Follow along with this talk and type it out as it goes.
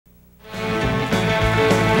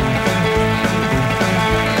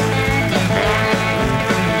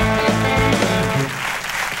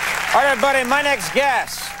everybody, my next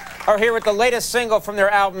guests are here with the latest single from their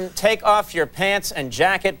album, Take Off Your Pants and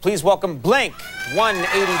Jacket. Please welcome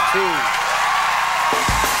Blink-182.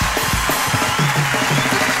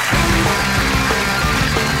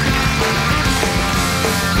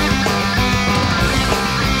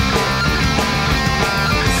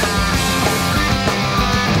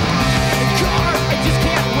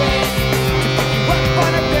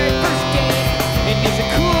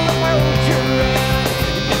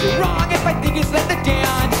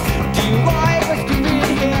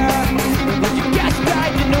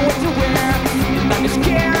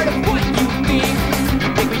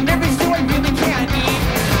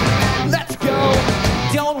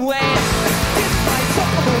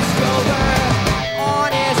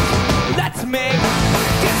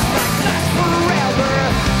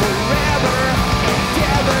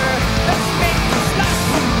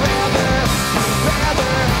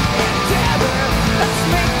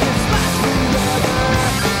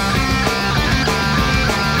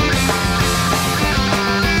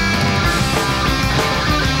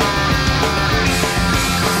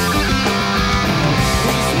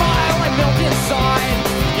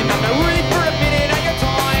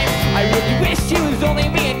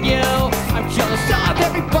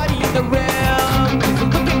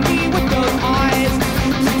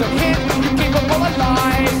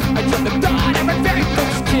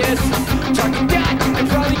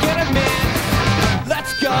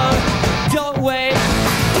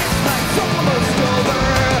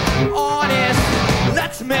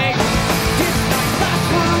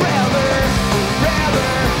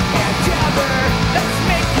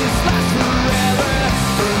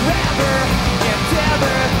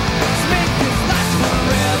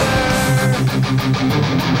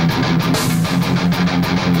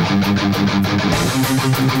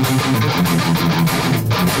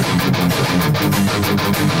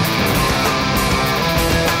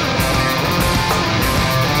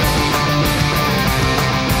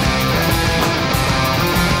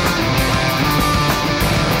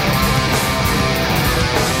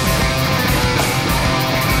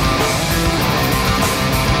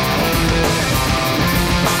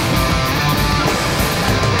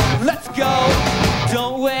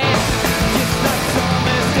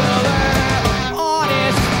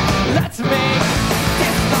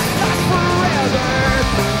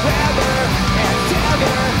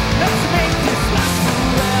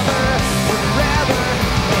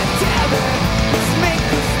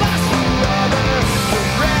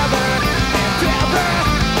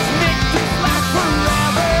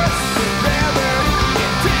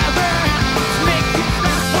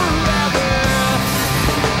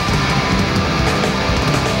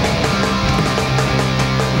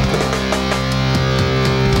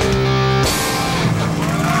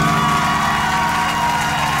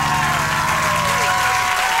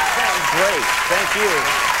 Thank you.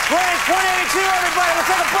 Blink-182, everybody. Let's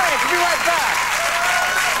take a break. We'll be right back.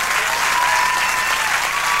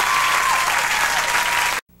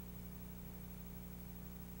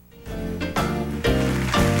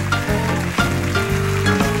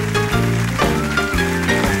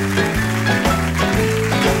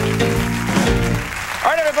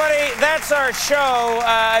 All right, everybody. That's our show.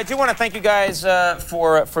 I do want to thank you guys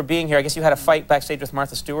for being here. I guess you had a fight backstage with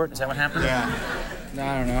Martha Stewart. Is that what happened? Yeah. No,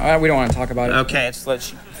 I don't know. We don't want to talk about it. Okay, it's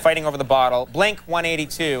fighting over the bottle.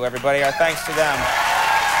 Blink-182, everybody. Our thanks to them.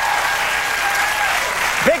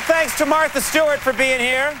 Big thanks to Martha Stewart for being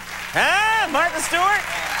here. Huh? Martha Stewart?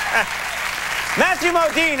 Matthew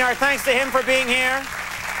Modine, our thanks to him for being here.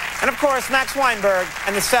 And, of course, Max Weinberg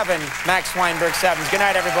and the 7 Max Weinberg 7s. Good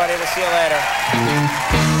night, everybody. We'll see you later.